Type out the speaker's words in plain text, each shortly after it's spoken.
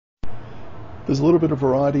There's a little bit of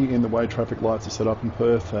variety in the way traffic lights are set up in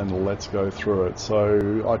Perth, and let's go through it.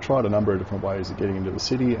 So I tried a number of different ways of getting into the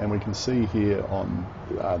city, and we can see here on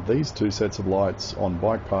these two sets of lights on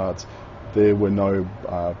bike paths there were no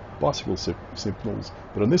bicycle signals,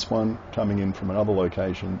 but on this one coming in from another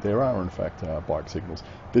location there are in fact bike signals.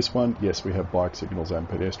 This one, yes, we have bike signals and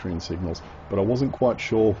pedestrian signals, but I wasn't quite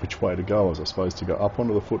sure which way to go. Was I supposed to go up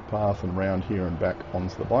onto the footpath and round here and back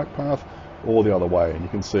onto the bike path, or the other way? And you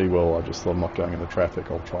can see, well, I just thought I'm not going in the traffic,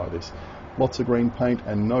 I'll try this. Lots of green paint,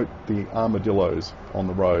 and note the armadillos on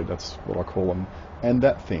the road, that's what I call them, and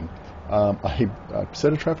that thing. A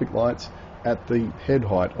set of traffic lights at the head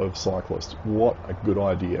height of cyclists. What a good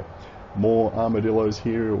idea. More armadillos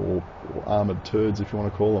here, or armoured turds if you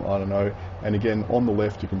want to call them, I don't know. And again, on the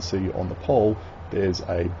left you can see on the pole there's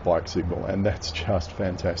a bike signal, and that's just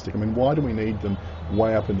fantastic. I mean, why do we need them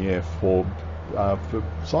way up in the air for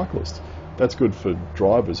cyclists? That's good for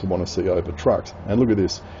drivers who want to see over trucks. And look at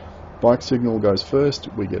this, bike signal goes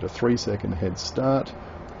first, we get a 3-second head start,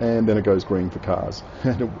 and then it goes green for cars.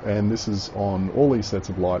 And this is on all these sets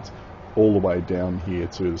of lights all the way down here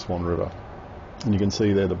to the Swan River. And you can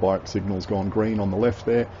see there the bike signal's gone green on the left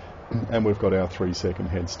there, and we've got our 3-second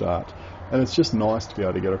head start. And it's just nice to be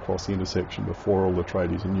able to get across the intersection before all the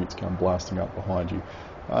tradies and utes come blasting up behind you.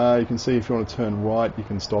 You can see if you want to turn right, you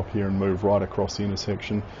can stop here and move right across the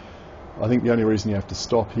intersection. I think the only reason you have to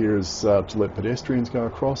stop here is to let pedestrians go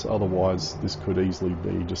across, otherwise this could easily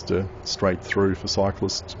be just a straight through for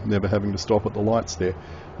cyclists, never having to stop at the lights there.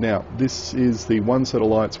 Now, this is the one set of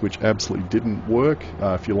lights which absolutely didn't work.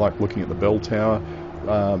 If you like looking at the bell tower,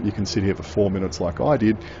 you can sit here for 4 minutes like I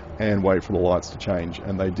did and wait for the lights to change,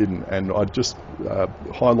 and they didn't. And I just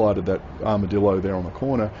highlighted that armadillo there on the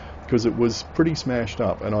corner because it was pretty smashed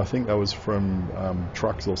up, and I think that was from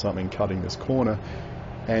trucks or something cutting this corner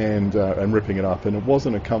and ripping it up. And it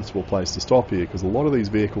wasn't a comfortable place to stop here because a lot of these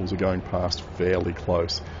vehicles are going past fairly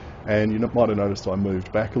close. And you might have noticed I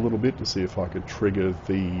moved back a little bit to see if I could trigger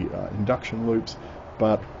the induction loops,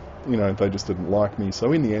 but you know, they just didn't like me.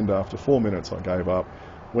 So in the end, after 4 minutes, I gave up,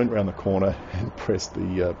 went around the corner and pressed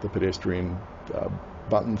the pedestrian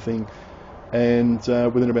button thing, and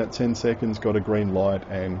within about 10 seconds got a green light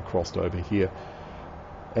and crossed over here.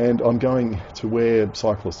 And I'm going to where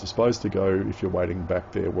cyclists are supposed to go if you're waiting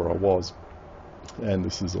back there where I was. And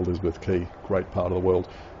this is Elizabeth Quay, great part of the world.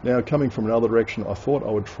 Now, coming from another direction, I thought I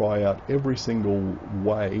would try out every single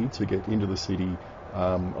way to get into the city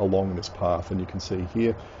along this path. And you can see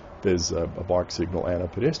here there's a bike signal and a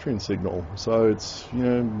pedestrian signal. So it's, you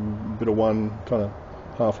know, a bit of one, kind of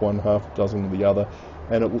half dozen of the other.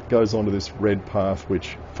 And it goes onto this red path,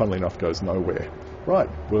 which, funnily enough, goes nowhere. Right,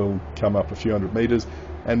 we'll come up a few hundred metres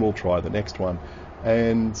and we'll try the next one.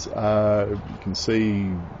 And you can see,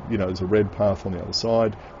 you know, there's a red path on the other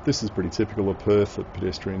side. This is pretty typical of Perth, that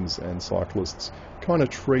pedestrians and cyclists kind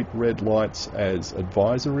of treat red lights as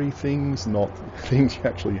advisory things, not things you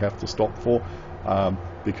actually have to stop for,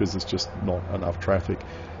 because there's just not enough traffic.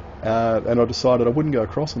 And I decided I wouldn't go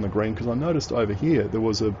across on the green because I noticed over here there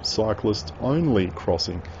was a cyclist only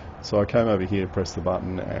crossing. So I came over here, pressed the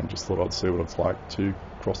button, and just thought I'd see what it's like to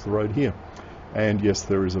cross the road here. And yes,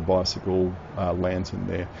 there is a bicycle lantern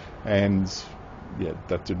there, and yeah,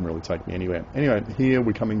 that didn't really take me anywhere. Anyway, here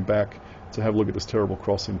we're coming back to have a look at this terrible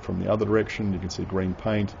crossing from the other direction. You can see green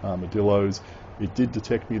paint, armadillos. It did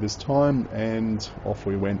detect me this time, and off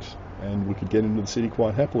we went, and we could get into the city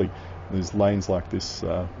quite happily. There's lanes like this,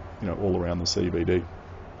 you know, all around the CBD.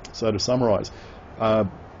 So to summarise,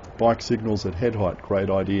 bike signals at head height, great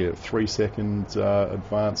idea. 3-second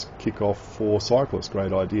advance kick-off for cyclists,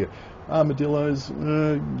 great idea. Armadillos,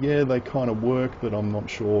 yeah, they kind of work, but I'm not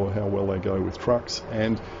sure how well they go with trucks.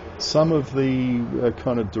 And some of the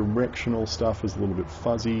kind of directional stuff is a little bit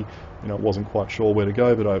fuzzy. You know, it wasn't quite sure where to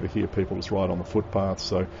go, but over here people just ride on the footpath,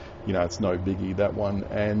 so you know, it's no biggie, that one.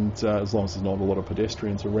 And as long as there's not a lot of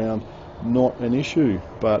pedestrians around, not an issue.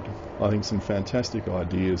 But I think some fantastic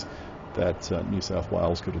ideas that New South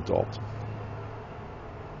Wales could adopt.